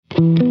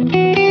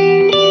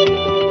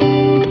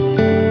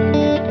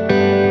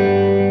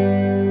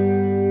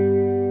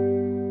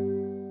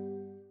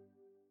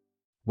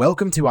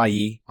Welcome to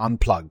IE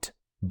Unplugged,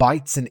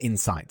 Bites and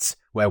Insights,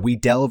 where we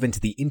delve into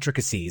the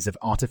intricacies of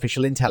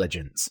artificial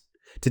intelligence.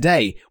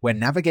 Today, we're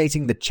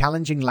navigating the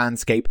challenging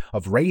landscape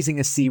of raising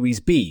a Series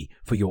B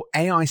for your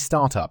AI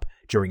startup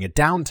during a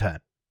downturn.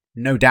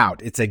 No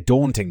doubt it's a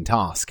daunting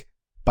task,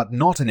 but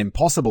not an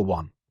impossible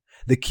one.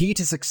 The key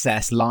to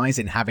success lies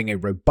in having a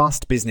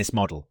robust business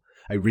model,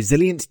 a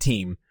resilient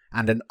team,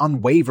 and an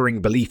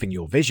unwavering belief in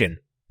your vision.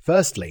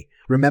 Firstly,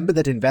 remember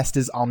that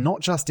investors are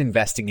not just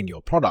investing in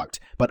your product,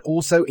 but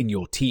also in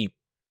your team.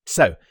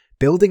 So,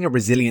 building a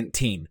resilient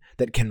team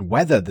that can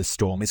weather the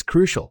storm is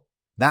crucial.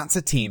 That's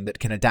a team that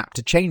can adapt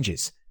to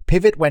changes,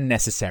 pivot when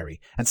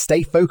necessary, and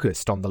stay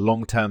focused on the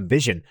long-term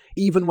vision,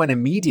 even when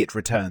immediate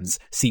returns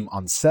seem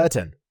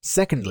uncertain.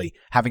 Secondly,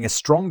 having a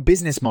strong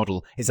business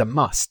model is a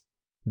must.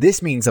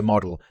 This means a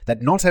model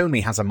that not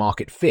only has a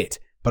market fit,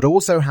 but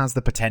also has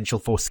the potential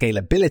for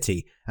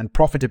scalability and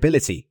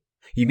profitability.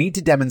 You need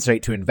to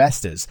demonstrate to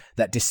investors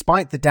that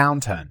despite the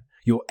downturn,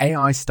 your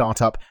AI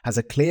startup has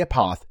a clear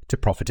path to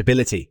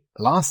profitability.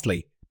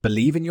 Lastly,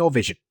 believe in your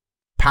vision.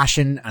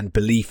 Passion and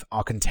belief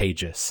are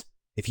contagious.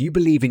 If you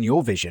believe in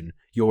your vision,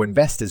 your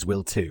investors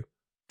will too.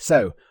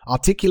 So,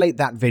 articulate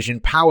that vision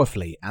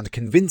powerfully and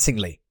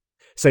convincingly.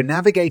 So,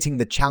 navigating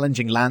the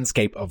challenging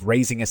landscape of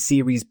raising a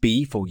Series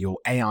B for your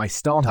AI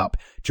startup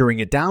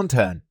during a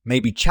downturn may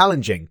be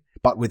challenging,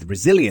 but with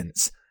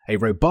resilience, a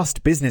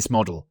robust business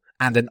model,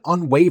 and an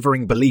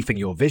unwavering belief in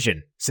your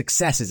vision,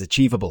 success is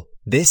achievable.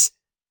 This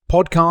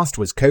podcast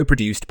was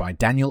co-produced by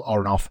Daniel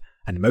Oronoff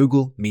and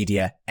Mogul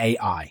Media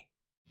AI.